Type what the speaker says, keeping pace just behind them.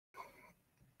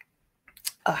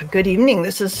Good evening.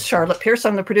 This is Charlotte Pierce.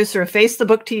 I'm the producer of Face the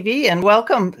Book TV, and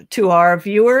welcome to our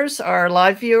viewers, our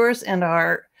live viewers, and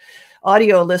our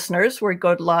audio listeners. We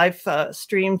go live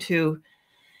stream to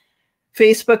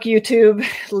Facebook, YouTube,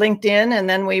 LinkedIn, and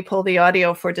then we pull the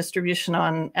audio for distribution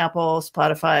on Apple,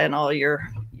 Spotify, and all your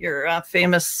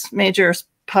famous major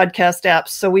podcast apps.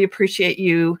 So we appreciate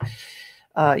you,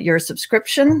 your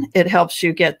subscription. It helps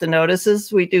you get the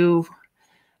notices. We do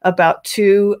about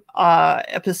 2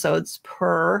 episodes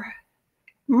per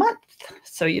month.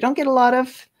 So you don't get a lot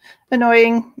of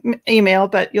annoying email,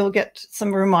 but you'll get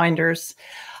some reminders.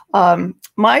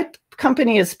 My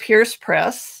company is Pierce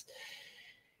Press,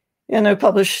 and I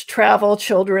publish travel,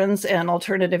 children's, and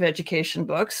alternative education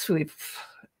books. We've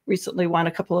recently won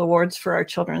a couple of awards for our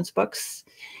children's books.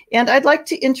 And I'd like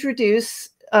to introduce,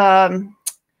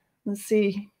 let's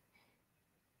see,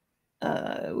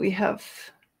 we have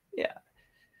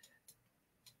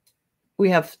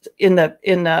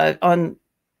on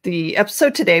the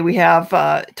episode today, we have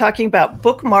talking about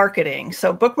book marketing.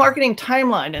 So book marketing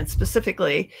timeline, and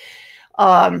specifically,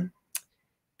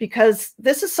 because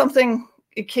this is something,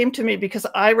 it came to me because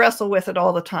I wrestle with it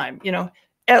all the time. You know,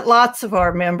 at lots of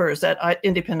our members at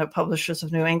Independent Publishers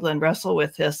of New England wrestle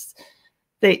with this.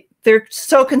 They're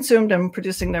so consumed in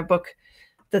producing their book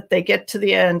that they get to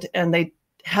the end and they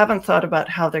haven't thought about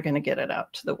how they're going to get it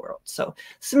out to the world. So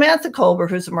Samantha Kolber,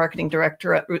 who's a marketing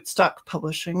director at Rootstock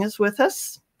Publishing, is with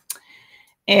us.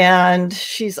 And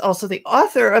she's also the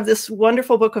author of this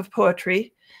wonderful book of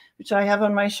poetry, which I have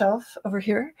on my shelf over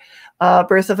here,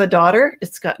 Birth of a Daughter.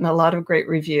 It's gotten a lot of great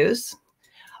reviews.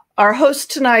 Our host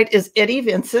tonight is Eddie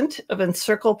Vincent of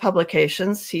Encircle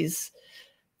Publications. He's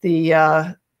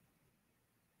the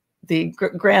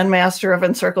Grand Master of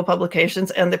Encircle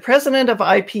Publications and the president of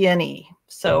IPNE.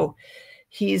 So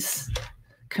he's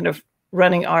kind of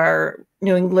running our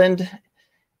New England,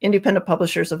 Independent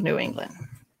Publishers of New England,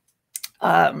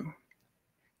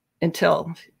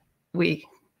 until we'll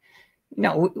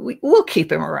keep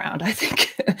him around, I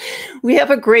think. We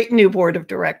have a great new board of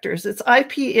directors. It's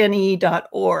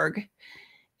ipne.org,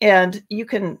 and you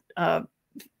can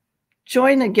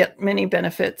join and get many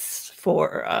benefits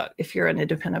for if you're an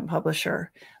independent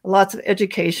publisher. Lots of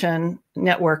education,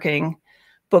 networking,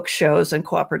 book shows, and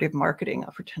cooperative marketing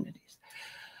opportunities.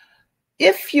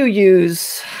 If you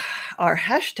use our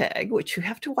hashtag, which you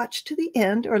have to watch to the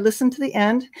end or listen to the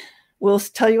end, we'll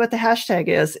tell you what the hashtag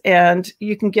is, and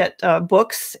you can get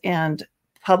books and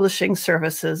publishing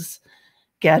services,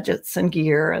 gadgets and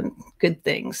gear and good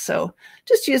things. So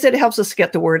just use it. It helps us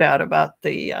get the word out about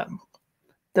the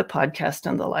podcast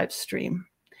and the live stream.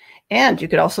 And you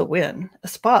could also win a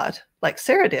spot, like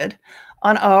Sarah did,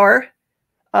 on our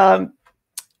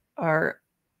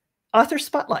author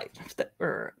spotlight that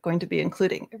we're going to be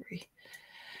including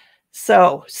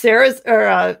So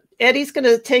Eddie's going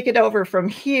to take it over from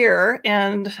here,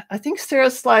 and I think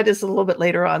Sarah's slide is a little bit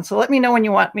later on. So let me know when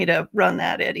you want me to run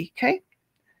that, Eddie. Okay.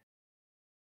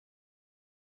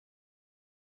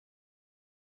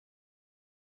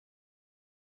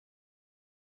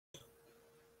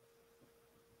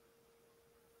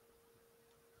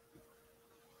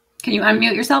 Can you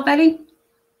unmute yourself, Eddie?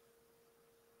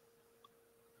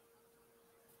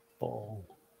 Oh.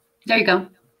 There you go.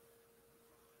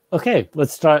 Okay,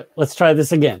 let's try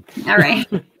this again. All right.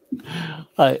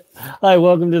 Hi,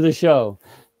 welcome to the show.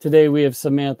 Today we have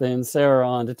Samantha and Sarah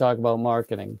on to talk about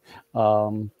marketing.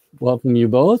 Welcome you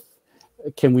both.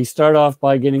 Can we start off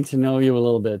by getting to know you a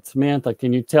little bit? Samantha,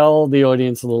 can you tell the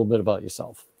audience a little bit about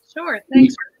yourself? Sure.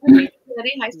 Thanks for having me,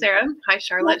 Eddie. Hi, Sarah. Hi,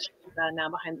 Charlotte. She's now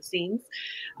behind the scenes.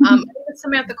 My name is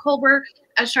Samantha Kolber.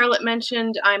 As Charlotte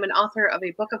mentioned, I'm an author of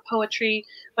a book of poetry,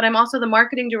 but I'm also the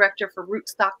marketing director for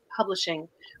Rootstock Publishing.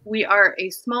 We are a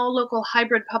small local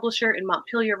hybrid publisher in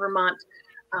Montpelier, Vermont.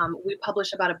 We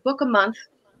publish about a book a month,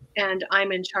 and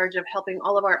I'm in charge of helping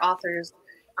all of our authors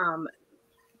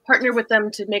partner with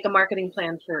them to make a marketing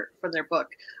plan for their book.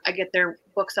 I get their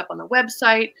books up on the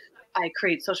website. I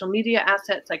create social media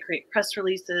assets. I create press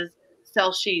releases,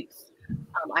 sell sheets.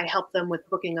 I help them with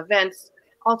booking events,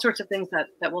 all sorts of things that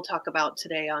we'll talk about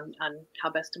today on how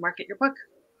best to market your book.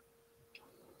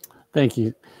 Thank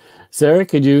you. Sarah,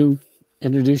 could you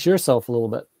introduce yourself a little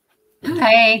bit?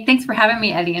 Hi, thanks for having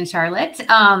me, Eddie and Charlotte.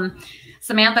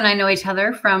 Samantha and I know each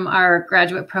other from our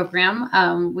graduate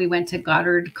program. We went to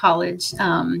Goddard College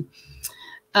and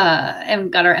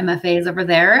got our MFAs over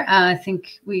there. I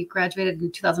think we graduated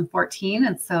in 2014,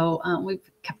 and so we've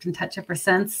kept in touch ever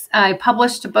since. I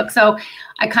published a book, so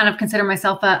I kind of consider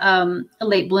myself a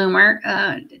late bloomer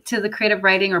to the creative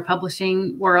writing or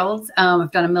publishing world.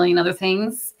 I've done a million other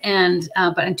things, and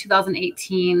but in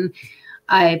 2018,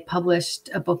 I published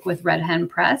a book with Red Hen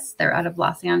Press. They're out of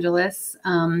Los Angeles.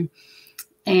 So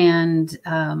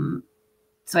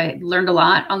I learned a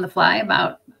lot on the fly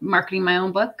about marketing my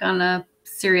own book on a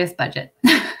serious budget,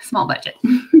 small budget.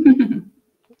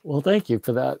 Well, thank you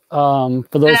for that.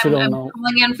 For those who don't know, I'm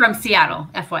calling in from Seattle,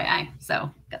 FYI. So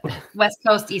got the West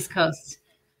Coast, East Coast.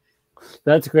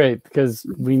 That's great, because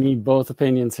we need both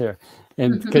opinions here,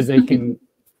 and because they can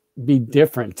be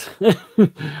different.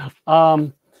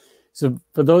 So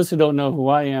for those who don't know who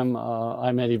I am,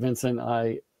 I'm Eddie Vincent.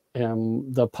 I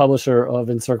am the publisher of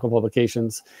Encircle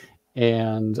Publications,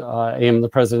 and I am the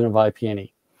president of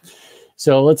IP&E.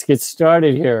 So let's get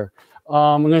started here.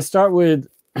 I'm going to start with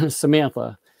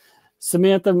Samantha.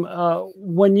 Samantha,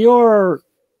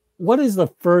 what is the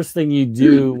first thing you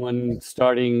do when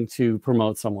starting to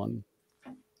promote someone?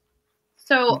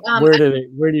 So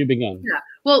where do you begin? Yeah,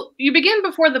 well, you begin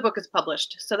before the book is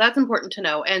published, so that's important to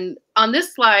know. And on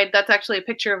this slide, that's actually a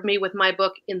picture of me with my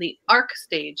book in the ARC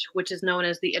stage, which is known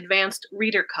as the Advanced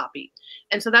Reader Copy.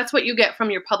 And so that's what you get from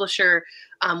your publisher,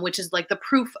 which is like the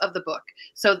proof of the book.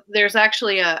 So there's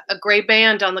actually a gray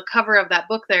band on the cover of that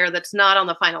book there that's not on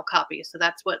the final copy. So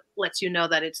that's what lets you know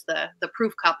that it's the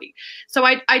proof copy. So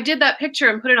I did that picture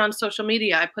and put it on social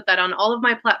media. I put that on all of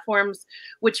my platforms,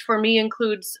 which for me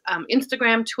includes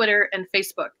Instagram, Twitter, and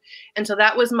Facebook. And so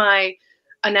that was my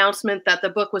announcement that the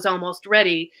book was almost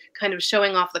ready, kind of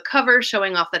showing off the cover,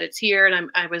 showing off that it's here, and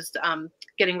I was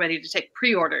getting ready to take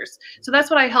pre-orders. So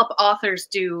that's what I help authors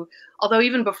do. Although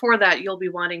even before that, you'll be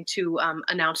wanting to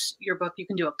announce your book. You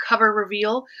can do a cover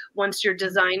reveal once your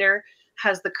designer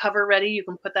has the cover ready. You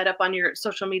can put that up on your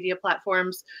social media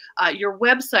platforms. Your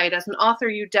website, as an author,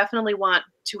 you definitely want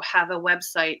to have a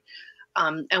website.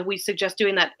 And we suggest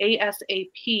doing that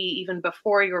ASAP even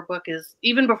before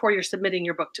you're submitting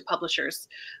your book to publishers.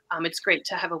 It's great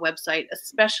to have a website,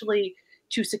 especially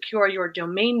to secure your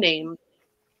domain name,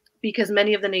 because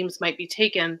many of the names might be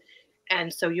taken.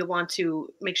 And so you'll want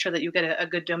to make sure that you get a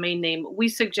good domain name. We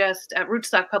suggest at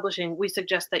Rootstock Publishing, we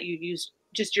suggest that you use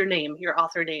just your name, your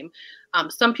author name.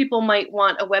 Some people might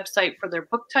want a website for their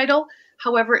book title.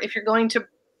 However, if you're going to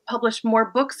publish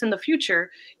more books in the future,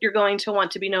 you're going to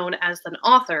want to be known as an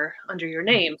author under your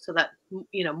name, so that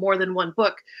more than one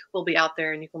book will be out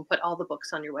there and you can put all the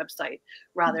books on your website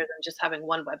rather than just having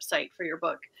one website for your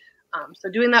book.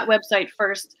 So doing that website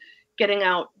first, getting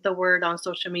out the word on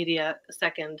social media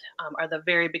second, are the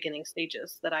very beginning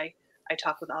stages that I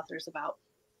talk with authors about.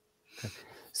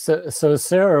 So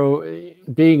Sarah,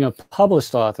 being a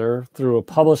published author through a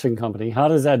publishing company, how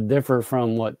does that differ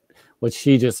from what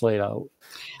she just laid out?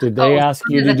 Did they ask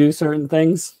you to do certain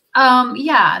things?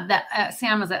 Yeah,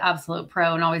 Sam is an absolute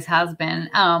pro and always has been.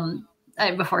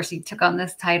 Before she took on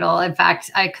this title, in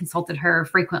fact, I consulted her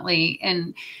frequently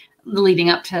in leading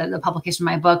up to the publication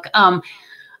of my book.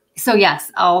 So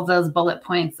yes, all those bullet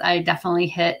points I definitely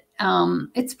hit.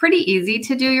 It's pretty easy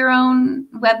to do your own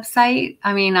website.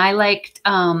 I mean, I liked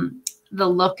the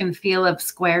look and feel of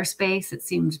Squarespace. It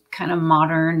seemed kind of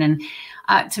modern, and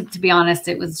to be honest,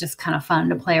 it was just kind of fun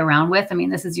to play around with. I mean,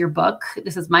 this is your book.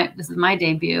 This is my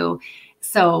debut.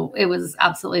 So it was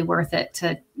absolutely worth it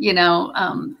to,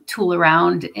 tool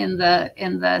around in the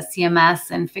CMS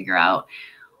and figure out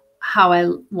how I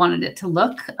wanted it to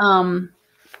look.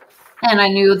 And I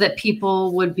knew that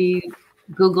people would be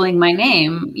Googling my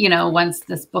name, once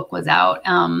this book was out.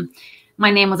 My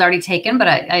name was already taken, but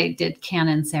I did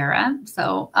Canon Sarah.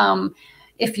 So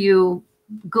if you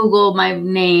Google my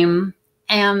name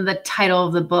and the title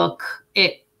of the book,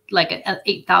 it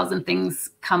 8,000 things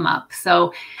come up.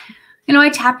 So, I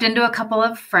tapped into a couple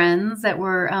of friends that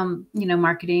were,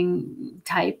 marketing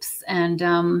types, and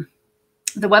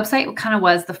the website kind of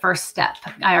was the first step.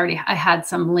 I had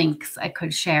some links I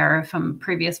could share from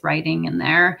previous writing in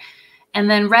there. And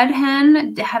then Red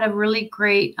Hen had a really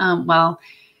great,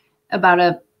 about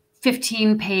a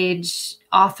 15-page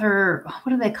author,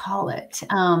 what do they call it?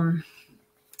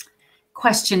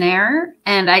 Questionnaire.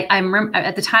 And I remember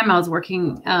at the time I was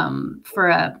working for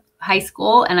a high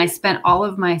school, and I spent all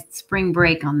of my spring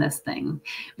break on this thing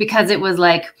because it was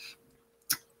like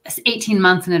 18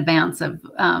 months in advance of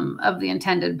the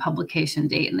intended publication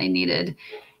date, and they needed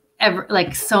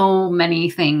so many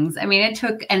things. I mean, it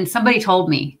took, and somebody told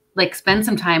me, spend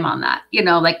some time on that,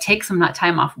 take some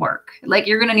time off work.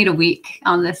 You're going to need a week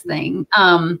on this thing.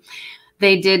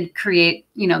 They did create,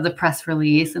 the press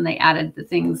release, and they added the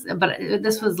things, but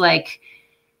this was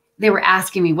they were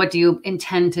asking me, what do you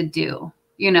intend to do?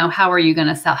 How are you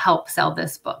going to help sell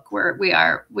this book? We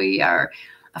are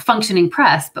a functioning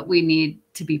press, but we need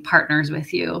to be partners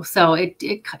with you. So it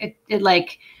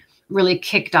really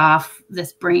kicked off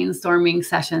this brainstorming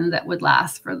session that would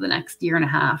last for the next year and a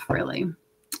half, really.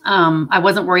 I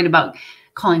wasn't worried about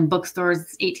calling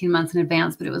bookstores 18 months in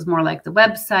advance, but it was more like the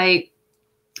website.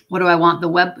 What do I want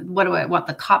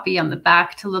the copy on the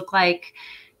back to look like?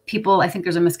 People, I think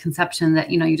there's a misconception that,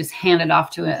 you just hand it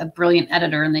off to a brilliant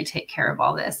editor and they take care of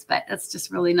all this, but that's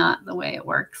just really not the way it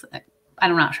works.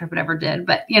 I'm not sure if it ever did,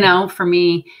 but for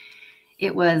me,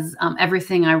 it was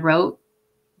everything I wrote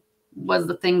was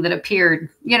the thing that appeared,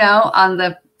 on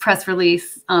the press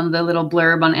release, on the little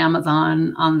blurb on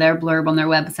Amazon, on their blurb on their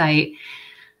website,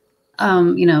 the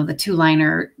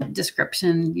 2-liner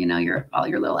description, all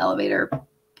your little elevator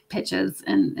pitches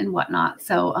and whatnot.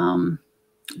 So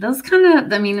those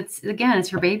kind of,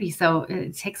 it's your baby. So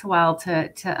it takes a while to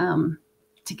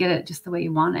get it just the way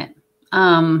you want it.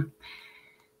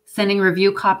 Sending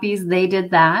review copies, they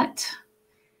did that.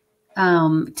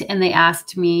 And they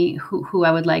asked me who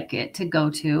I would like it to go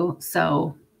to.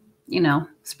 So,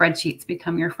 spreadsheets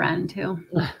become your friend too.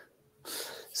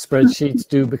 Spreadsheets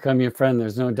do become your friend.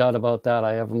 There's no doubt about that.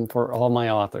 I have them for all my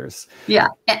authors. Yeah.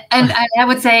 And I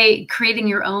would say creating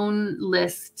your own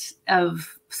list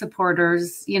of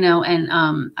supporters, and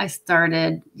I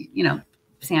started,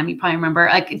 Sam, you probably remember,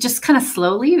 like just kind of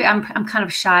slowly. I'm kind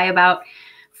of shy about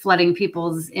flooding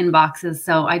people's inboxes.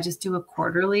 So I just do a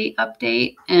quarterly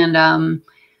update. And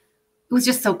it was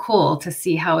just so cool to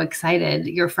see how excited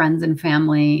your friends and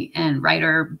family and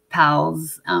writer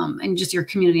pals and just your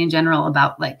community in general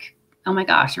about like, oh my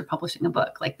gosh, you're publishing a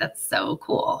book. Like, that's so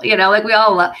cool. Like we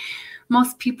all love,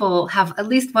 most people have at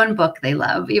least one book they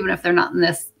love, even if they're not in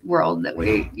this world that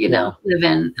we, live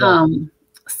in. Yeah.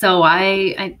 So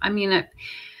I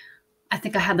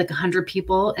think I had like 100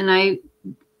 people, and I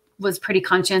was pretty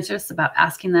conscientious about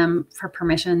asking them for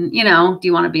permission. Do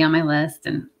you want to be on my list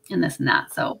and this and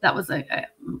that. So that was a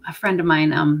friend of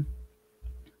mine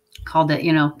called it,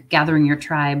 gathering your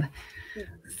tribe.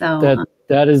 So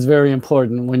that is very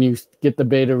important when you get the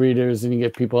beta readers and you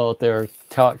get people out there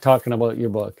talking about your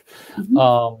book.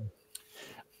 Mm-hmm.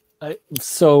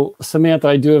 So Samantha,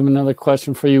 I do have another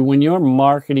question for you. When you're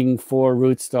marketing for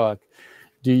Rootstock,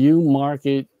 do you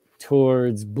market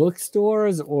towards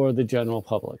bookstores or the general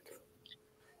public?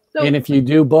 So, and if you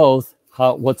do both,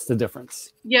 what's the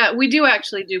difference? Yeah, we do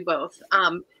actually do both.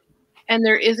 And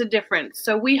there is a difference.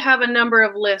 So we have a number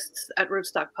of lists at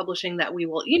Rootstock Publishing that we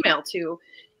will email to.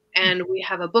 And we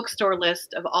have a bookstore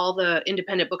list of all the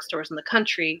independent bookstores in the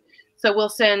country. So we'll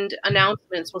send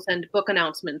announcements, we'll send book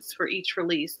announcements for each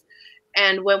release.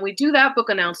 And when we do that book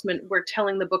announcement, we're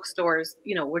telling the bookstores,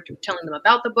 we're telling them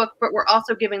about the book, but we're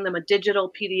also giving them a digital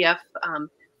PDF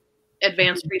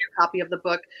advanced reader copy of the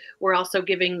book. We're also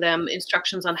giving them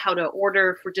instructions on how to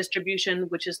order for distribution,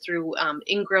 which is through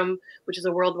Ingram, which is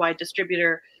a worldwide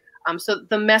distributor. So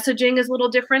the messaging is a little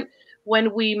different.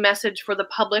 When we message for the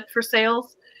public for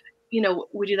sales,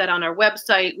 we do that on our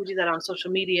website, we do that on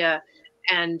social media,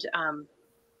 and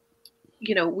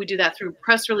we do that through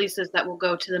press releases that will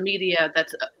go to the media.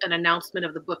 That's an announcement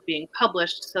of the book being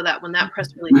published, so that when that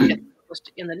press release gets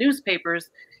published in the newspapers,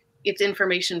 it's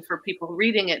information for people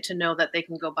reading it to know that they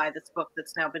can go buy this book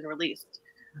that's now been released.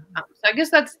 So I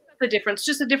guess that's the difference,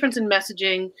 just a difference in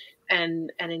messaging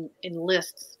and in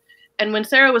lists. And when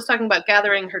Sarah was talking about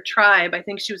gathering her tribe, I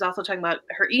think she was also talking about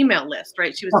her email list,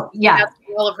 right? She was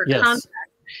gathering all of her contacts.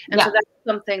 And so that's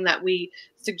something that we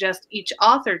suggest each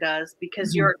author does,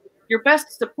 because your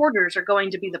best supporters are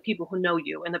going to be the people who know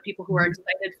you and the people who are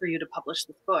excited for you to publish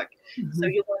this book. So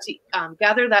you want to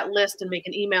gather that list and make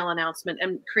an email announcement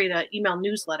and create an email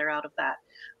newsletter out of that.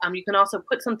 You can also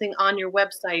put something on your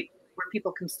website where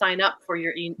people can sign up for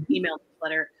your email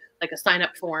newsletter, like a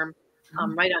sign-up form,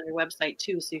 right on your website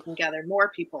too, so you can gather more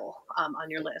people on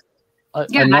your list.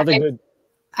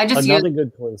 Another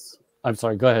good place. I'm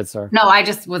sorry, go ahead, sir. No, I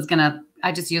just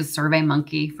used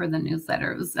SurveyMonkey for the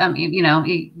newsletters.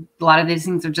 A lot of these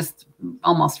things are just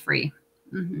almost free.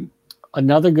 Mm-hmm.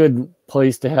 Another good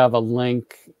place to have a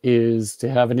link is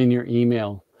to have it in your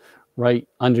email, right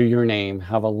under your name.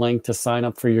 Have a link to sign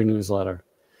up for your newsletter.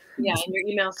 Yeah, in your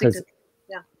email signature.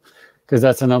 Yeah. Because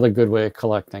that's another good way of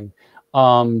collecting.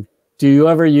 Do you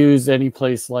ever use any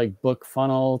place like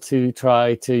BookFunnel to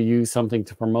try to use something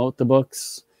to promote the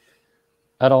books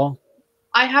at all?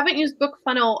 I haven't used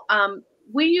BookFunnel.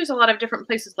 We use a lot of different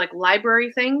places like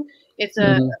Library Thing. It's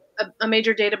a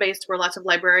major database where lots of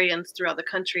librarians throughout the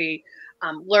country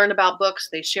learn about books.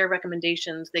 They share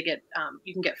recommendations. They get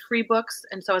you can get free books.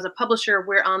 And so as a publisher,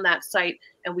 we're on that site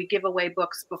and we give away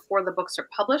books before the books are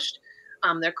published.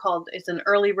 It's an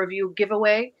early review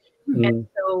giveaway. And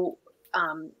so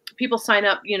people sign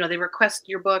up, they request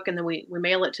your book, and then we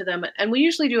mail it to them. And we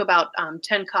usually do about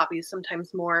 10 copies,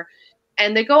 sometimes more.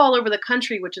 And they go all over the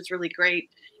country, which is really great.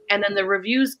 And then the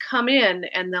reviews come in,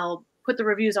 and they'll put the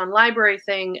reviews on Library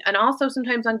Thing, and also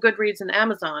sometimes on Goodreads and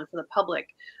Amazon for the public,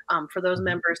 for those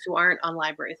members who aren't on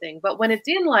Library Thing. But when it's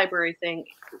in Library Thing,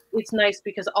 it's nice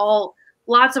because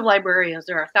lots of librarians,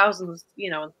 there are thousands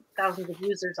of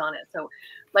users on it. So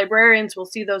librarians will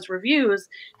see those reviews,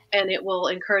 and it will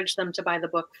encourage them to buy the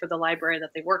book for the library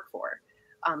that they work for.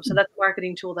 So that's a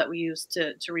marketing tool that we use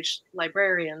to reach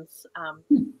librarians.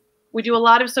 We do a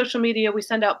lot of social media. We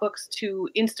send out books to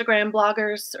Instagram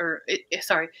bloggers,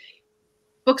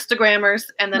 bookstagrammers,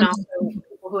 and then also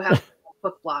people who have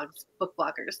book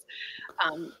bloggers.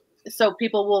 So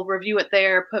people will review it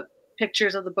there, put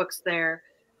pictures of the books there.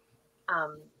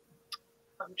 I'm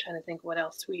trying to think what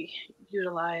else we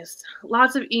utilize.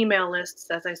 Lots of email lists,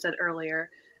 as I said earlier.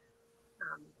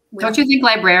 Don't you think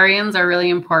librarians are really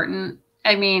important?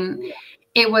 I mean,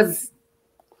 it was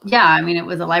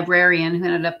a librarian who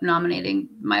ended up nominating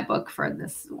my book for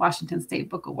this Washington State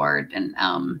Book Award. And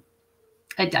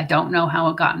I don't know how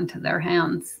it got into their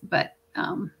hands, but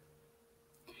I'm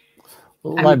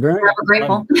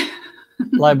grateful.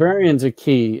 Librarians are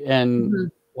key. And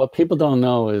what people don't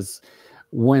know is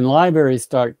when libraries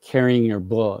start carrying your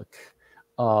book,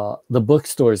 the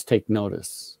bookstores take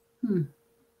notice.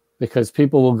 Because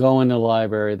people will go in the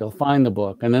library, they'll find the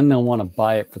book, and then they'll want to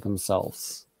buy it for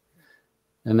themselves.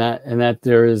 And that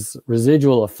there is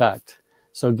residual effect.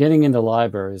 So getting into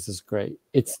libraries is great.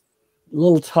 It's a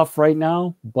little tough right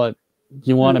now, but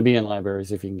you want to be in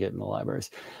libraries if you can get into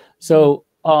libraries. So,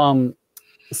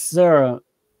 Sarah,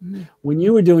 when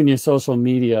you were doing your social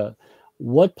media,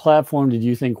 what platform did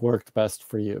you think worked best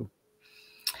for you?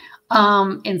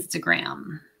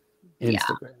 Instagram.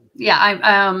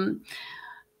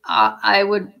 I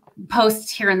would post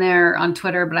here and there on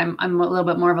Twitter, but I'm a little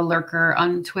bit more of a lurker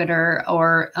on Twitter,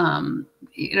 or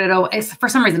for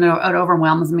some reason it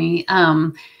overwhelms me.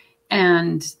 And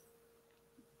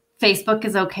Facebook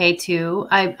is okay too.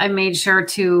 I made sure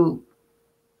to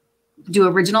do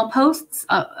original posts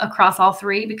across all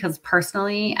three, because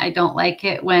personally I don't like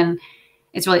it when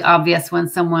it's really obvious when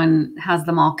someone has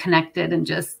them all connected and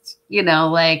just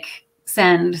like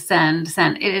send.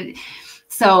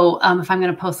 So if I'm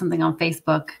going to post something on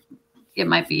Facebook, it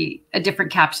might be a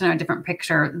different caption or a different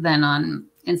picture than on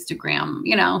Instagram,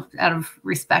 out of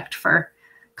respect for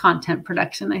content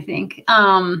production, I think.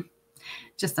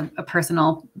 Just a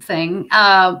personal thing.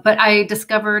 But I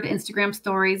discovered Instagram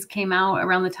stories came out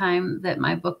around the time that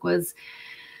my book was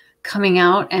coming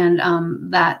out.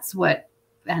 And that's what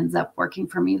ends up working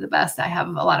for me the best. I have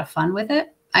a lot of fun with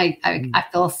it. I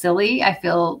feel silly. I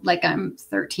feel like I'm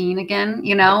 13 again.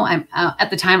 I'm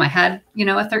at the time I had, a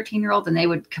 13-year-old, and they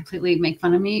would completely make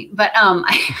fun of me. But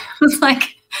I was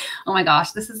like, oh my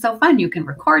gosh, this is so fun. You can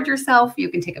record yourself. You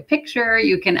can take a picture.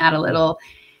 You can add a little,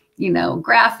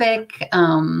 graphic.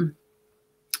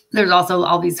 There's also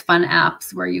all these fun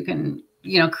apps where you can,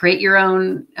 create your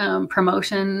own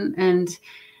promotion. And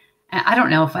I don't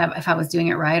know if I was doing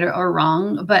it right or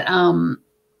wrong, but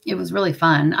it was really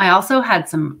fun. I also had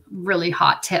some really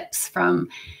hot tips from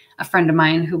a friend of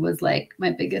mine who was like my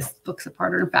biggest book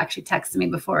supporter. In fact, she texted me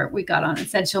before we got on and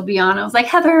said she'll be on. I was like,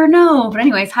 Heather, no. But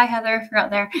anyways, hi, Heather, if you're out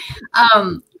there.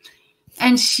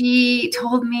 And she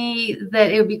told me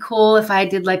that it would be cool if I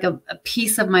did like a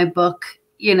piece of my book,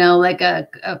 like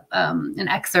an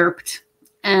excerpt,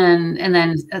 and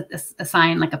then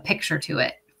assign like a picture to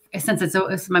it.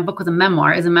 Since my book was a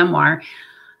memoir,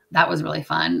 that was really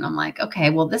fun. I'm like, okay,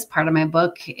 well, this part of my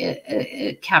book,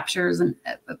 it captures a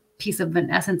piece of an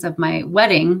essence of my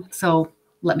wedding. So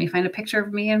let me find a picture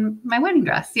of me in my wedding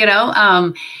dress,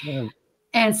 And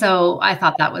so I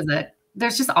thought that was it.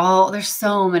 There's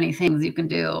so many things you can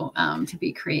do to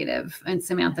be creative. And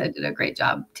Samantha did a great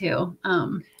job too.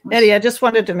 Eddie, I just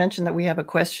wanted to mention that we have a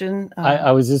question.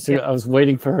 I was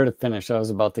waiting for her to finish. I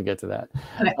was about to get to that.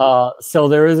 Okay. So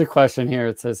there is a question here.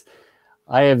 It says,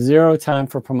 I have zero time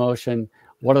for promotion.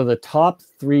 What are the top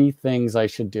 3 things I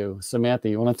should do? Samantha,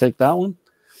 you want to take that one?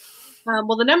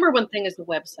 Well, the number one thing is the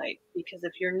website, because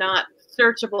if you're not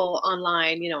searchable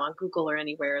online, on Google or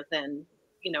anywhere, then,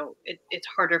 it's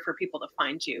harder for people to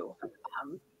find you.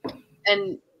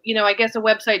 And, I guess a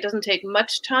website doesn't take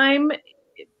much time.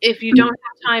 If you don't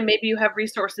have time, maybe you have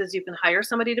resources, you can hire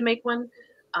somebody to make one.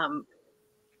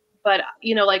 But,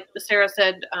 like Sarah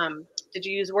said, did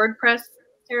you use WordPress?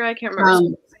 Sarah, I can't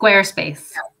remember.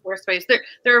 Squarespace. Yeah, Squarespace.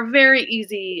 There are very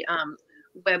easy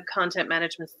web content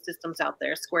management systems out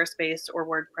there, Squarespace or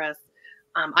WordPress.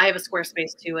 I have a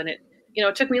Squarespace too, and it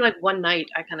took me like one night.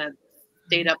 I kind of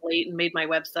stayed up late and made my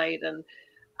website. And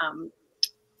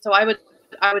so I would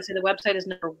say the website is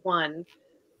number one.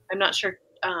 I'm not sure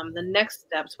the next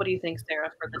steps. What do you think,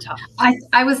 Sarah, for the top?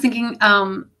 I was thinking,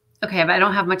 okay, but I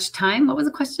don't have much time. What was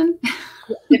the question?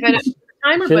 If I don't have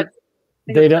time, but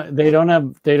they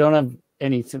don't have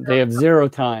anything. They have zero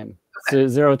time. Okay. So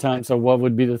 0 time. So what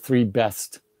would be the 3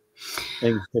 best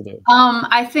things to do?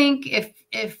 I think if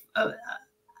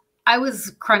I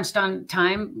was crunched on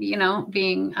time, you know,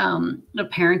 being a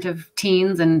parent of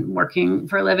teens and working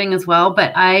for a living as well,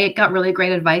 but I got really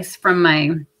great advice from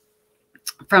the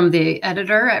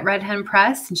editor at Red Hen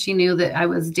Press, and she knew that I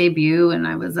was debut and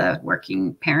I was a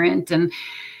working parent, and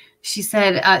she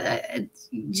said,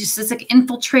 just like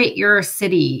infiltrate your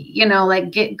city, you know,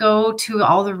 like go to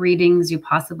all the readings you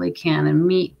possibly can and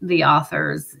meet the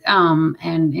authors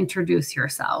and introduce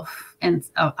yourself. And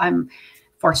I'm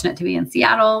fortunate to be in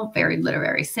Seattle, very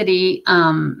literary city.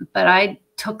 But I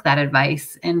took that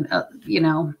advice and, you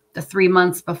know, the 3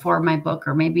 months before my book,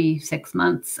 or maybe 6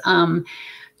 months,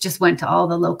 just went to all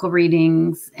the local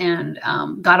readings and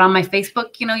got on my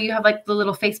Facebook. You know, you have like the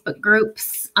little Facebook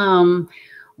groups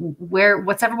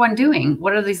what's everyone doing?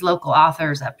 What are these local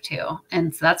authors up to?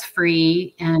 And so that's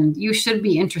free. And you should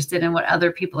be interested in what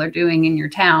other people are doing in your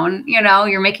town. You know,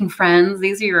 you're making friends.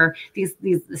 This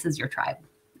is your tribe.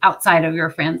 Outside of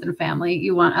your friends and family,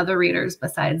 you want other readers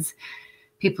besides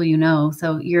people you know.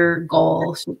 So your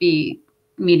goal should be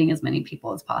meeting as many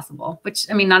people as possible, which,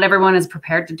 I mean, not everyone is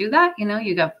prepared to do that. You know,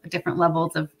 you got different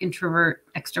levels of introvert,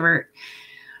 extrovert.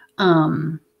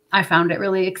 I found it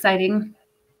really exciting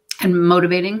and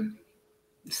motivating.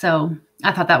 So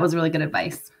I thought that was really good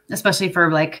advice, especially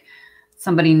for like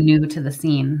somebody new to the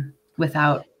scene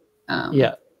without.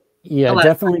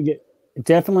 Definitely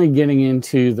getting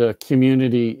into the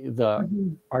community, the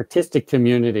artistic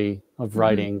community of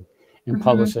writing and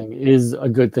publishing is a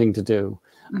good thing to do.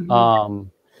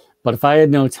 But if I had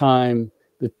no time,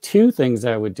 the 2 things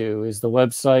I would do is the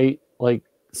website, like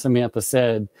Samantha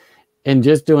said, and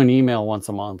just do an email once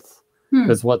a month.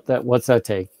 Because what's that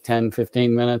take? 10,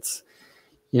 15 minutes,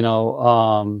 you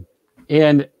know?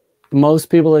 And most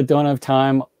people that don't have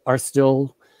time are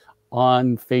still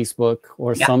on Facebook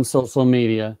or some social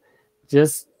media.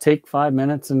 Just take 5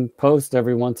 minutes and post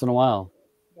every once in a while.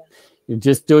 Yeah. You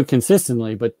just do it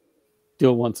consistently, but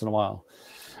do it once in a while.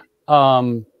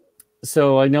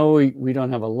 So I know we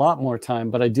don't have a lot more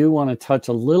time, but I do want to touch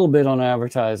a little bit on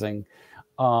advertising.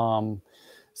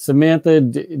 Samantha,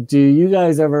 do you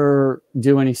guys ever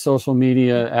do any social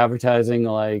media advertising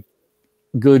like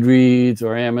Goodreads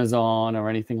or Amazon or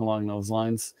anything along those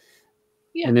lines?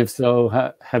 Yeah. And if so,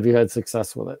 have you had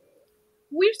success with it?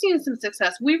 We've seen some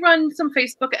success. We run some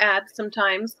Facebook ads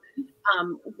sometimes,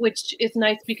 which is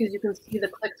nice because you can see the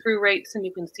click-through rates and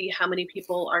you can see how many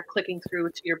people are clicking through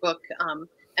to your book,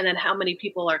 and then how many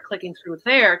people are clicking through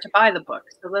there to buy the book.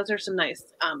 So those are some nice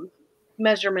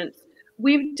measurements.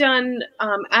 We've done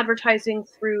advertising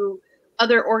through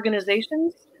other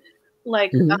organizations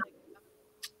like the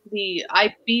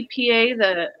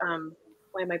IBPA,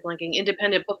 why am I blanking?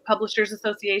 Independent Book Publishers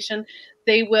Association.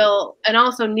 They will, and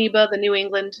also NEBA, the New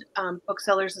England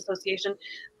Booksellers Association,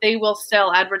 they will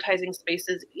sell advertising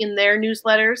spaces in their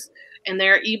newsletters and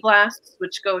their e-blasts,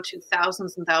 which go to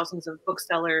thousands and thousands of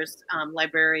booksellers,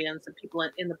 librarians, and people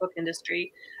in the book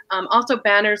industry. Also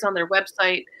banners on their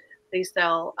website. They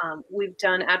sell, we've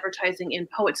done advertising in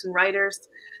Poets and Writers.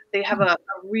 They have a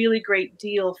really great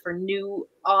deal for new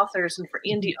authors and for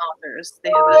indie authors. They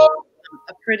have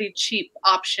a pretty cheap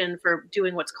option for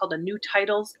doing what's called a new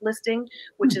titles listing,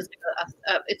 which is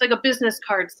it's like a business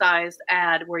card size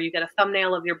ad where you get a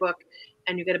thumbnail of your book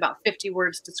and you get about 50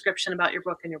 words description about your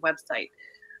book and your website.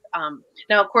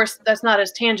 Now, of course, that's not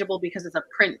as tangible because it's a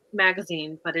print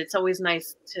magazine, but it's always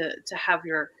nice to have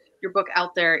your book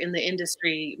out there in the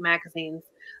industry magazines.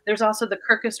 There's also the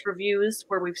Kirkus reviews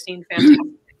where we've seen fantastic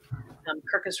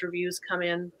Kirkus reviews come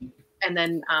in, and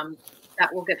then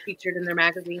that will get featured in their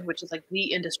magazine, which is like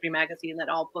the industry magazine that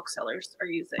all booksellers are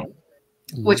using.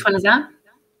 Which one is that?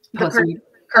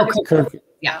 Kirkus.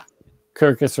 Yeah.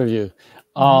 Kirkus review.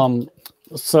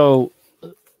 So,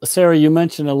 Sarah, you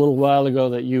mentioned a little while ago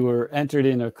that you were entered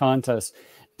in a contest.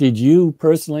 Did you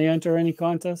personally enter any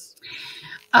contests?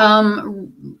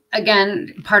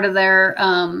 Again, part of their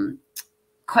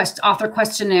author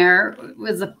questionnaire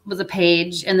was a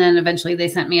page, and then eventually they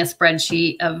sent me a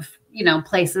spreadsheet of, you know,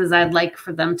 places I'd like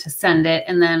for them to send it,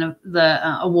 and then the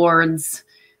awards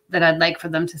that I'd like for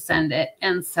them to send it.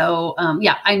 And so,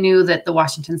 yeah, I knew that the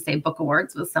Washington State Book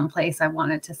Awards was someplace I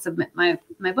wanted to submit my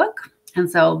book. And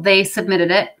so they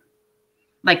submitted it,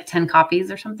 like 10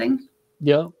 copies or something.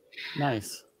 Yeah,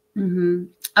 nice.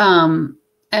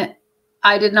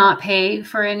 I did not pay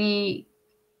for any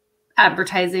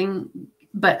advertising,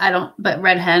 but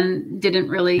Red Hen didn't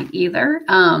really either.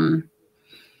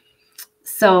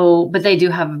 But they do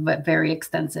have a very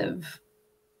extensive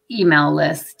email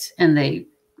list, and they,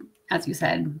 as you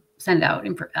said, send out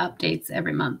updates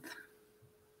every month.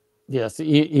 Yes,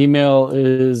 email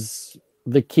is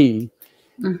the key.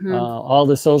 Mm-hmm. All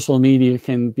the social media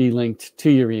can be linked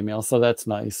to your email, so that's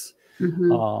nice.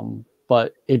 Mm-hmm.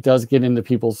 But it does get into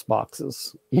people's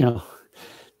boxes. You know,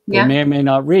 they Yeah. may or may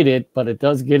not read it, but it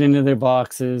does get into their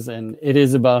boxes, and it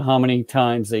is about how many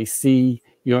times they see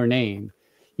your name.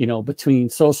 You know, between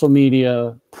social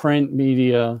media, print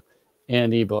media,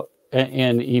 and ebook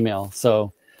and email.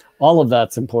 So all of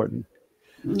that's important.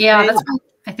 Yeah, that's why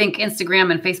I think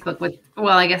Instagram and Facebook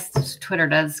I guess Twitter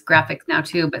does graphics now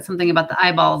too, but something about the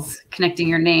eyeballs connecting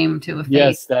your name to a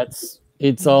face. Yes,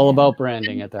 it's all about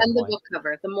branding at that and point. The book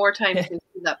cover. The more times you can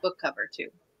see that book cover too.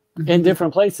 In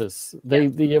different places.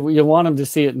 You want them to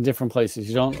see it in different places.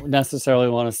 You don't necessarily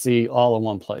want to see all in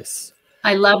one place.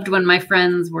 I loved when my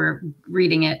friends were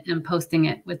reading it and posting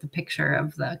it with a picture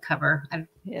of the cover. It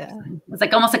was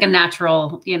like almost like a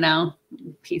natural,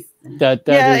 piece. That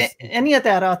is, any of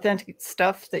that authentic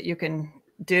stuff that you can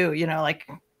do, like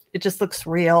it just looks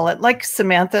real. Like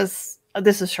Samantha's.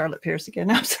 This is Charlotte Pierce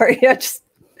again. I'm sorry.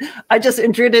 I just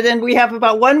intruded in. We have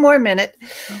about 1 more minute,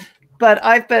 but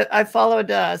I've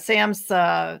followed Sam's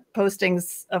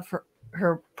postings of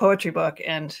her poetry book,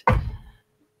 and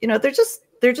they're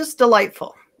just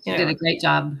delightful. She did a great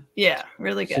job. Yeah,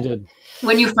 really good. She did.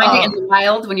 When you find it in the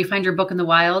wild, when you find your book in the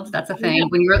wild, that's a thing.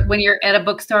 Yeah. When you're at a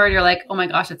bookstore, you're like, oh my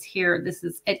gosh, it's here.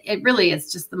 It really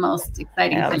is just the most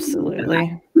exciting thing.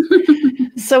 Absolutely.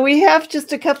 So we have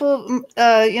just a couple,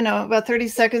 about 30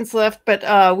 seconds left,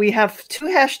 but we have 2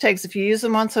 hashtags. If you use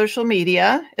them on social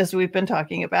media, as we've been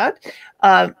talking about,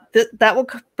 that will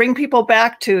bring people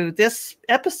back to this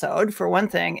episode for one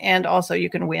thing. And also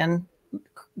you can win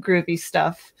groovy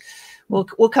stuff.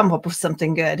 We'll come up with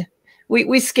something good.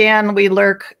 We scan, we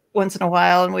lurk once in a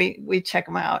while, and we check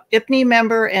them out. IPNY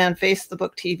member and Face the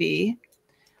Book TV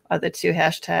are the 2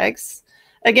 hashtags.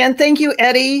 Again, thank you,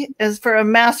 Eddie, for a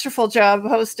masterful job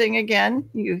hosting again.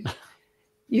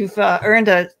 You've earned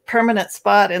a permanent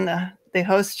spot in the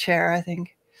host chair, I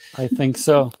think. I think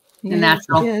so.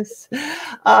 Natural. Yes.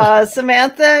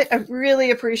 Samantha, I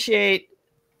really appreciate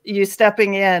you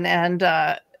stepping in,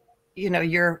 and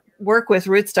your work with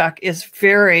Rootstock is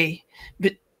very,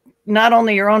 not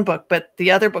only your own book, but the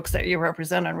other books that you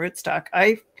represent on Rootstock.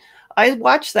 I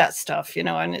watch that stuff,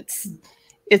 and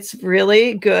it's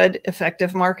really good,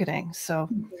 effective marketing. So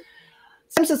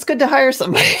sometimes it's good to hire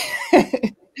somebody.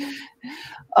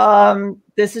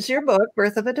 This is your book,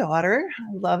 Birth of a Daughter.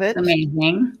 I love it.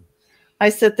 Amazing. I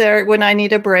sit there when I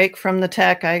need a break from the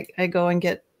tech. I go and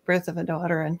get Birth of a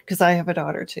Daughter, and because I have a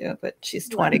daughter too, but she's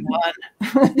 21.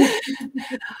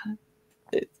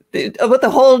 With a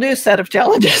whole new set of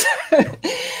challenges.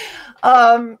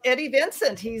 Eddie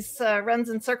Vincent, he's runs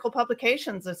Encircle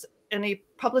Publications, and he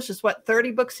publishes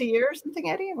 30 books a year or something.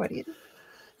 Eddie, what do you do?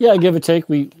 Yeah, give or take.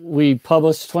 We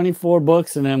publish 24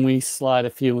 books, and then we slide a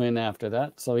few in after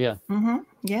that. So yeah. Mm-hmm.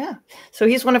 Yeah. So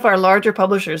he's one of our larger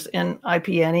publishers in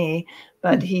IPNE,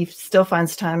 but he still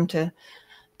finds time to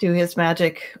do his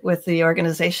magic with the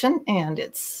organization, and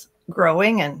it's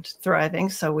growing and thriving.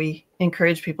 So we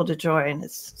encourage people to join.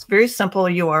 It's very simple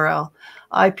URL,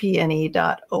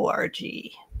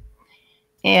 ipne.org.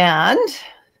 And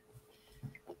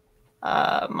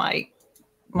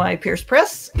my Pierce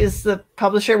Press is the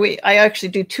publisher. I actually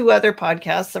do 2 other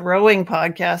podcasts, a rowing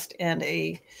podcast and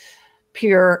a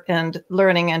peer and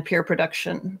learning and peer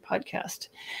production podcast.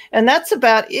 And that's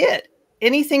about it.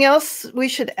 Anything else we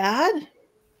should add?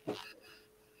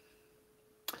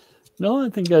 No, I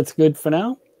think that's good for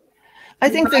now. I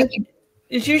think that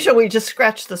as usual, we just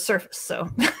scratch the surface. So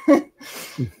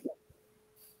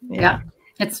yeah,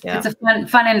 it's a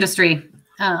fun industry.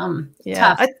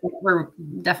 Tough. We're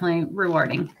definitely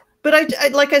rewarding. But I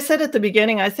like I said at the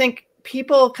beginning, I think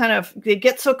people they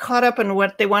get so caught up in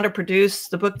what they want to produce,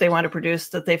 the book they want to produce,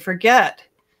 that they forget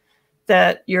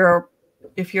that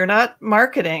if you're not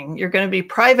marketing, you're going to be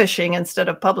privishing instead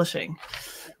of publishing.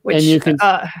 Which, and you can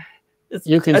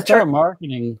start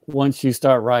marketing once you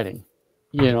start writing.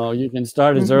 You can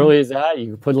start as early as that. You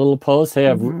can put a little post. Hey,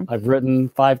 I've written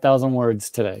 5,000 words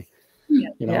today.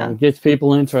 It gets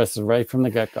people interested right from the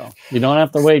get-go. You don't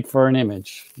have to wait for an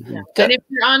image. Yeah. And if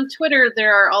you're on Twitter,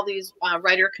 there are all these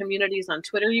writer communities on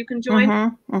Twitter you can join.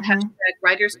 Hashtag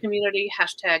writers community,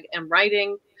 hashtag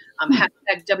 #writing.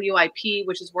 hashtag WIP,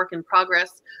 which is work in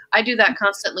progress. I do that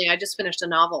constantly. I just finished a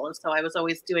novel, and so I was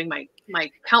always doing my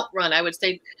count run. I would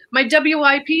say my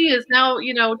WIP is now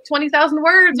 20,000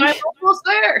 words. I'm almost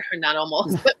there, or not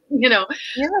almost, but Yeah.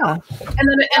 And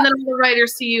then all the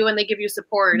writers see you and they give you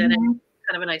support, and it's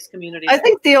kind of a nice community. I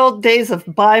think the old days of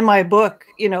buy my book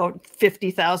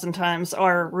 50,000 times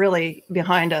are really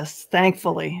behind us,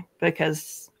 thankfully,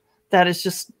 because that is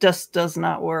just does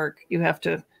not work. You have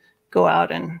to go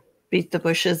out and beat the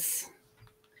bushes,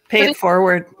 pay it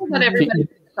forward. That everybody's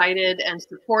excited and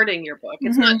supporting your book.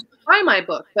 It's not just buy my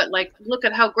book, but like, look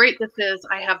at how great this is.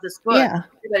 I have this book. Yeah.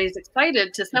 Everybody's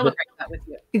excited to celebrate that with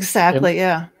you. Exactly.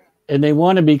 Yeah. And they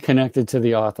want to be connected to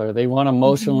the author. They want to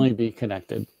emotionally be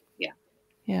connected. Yeah.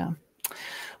 Yeah.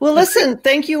 Well, listen,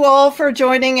 thank you all for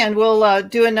joining, and we'll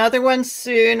do another one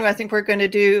soon. I think we're going to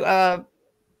do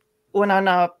one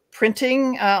on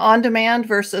printing on demand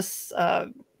versus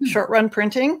short run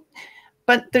printing.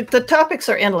 But the topics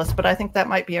are endless, but I think that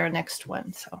might be our next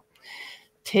one. So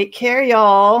take care,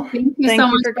 y'all. Thank you so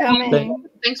much for coming.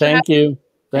 Thanks Thank you.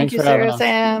 Thank Thanks you, for having Sarah, us.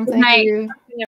 Sam. Good Thank night. you.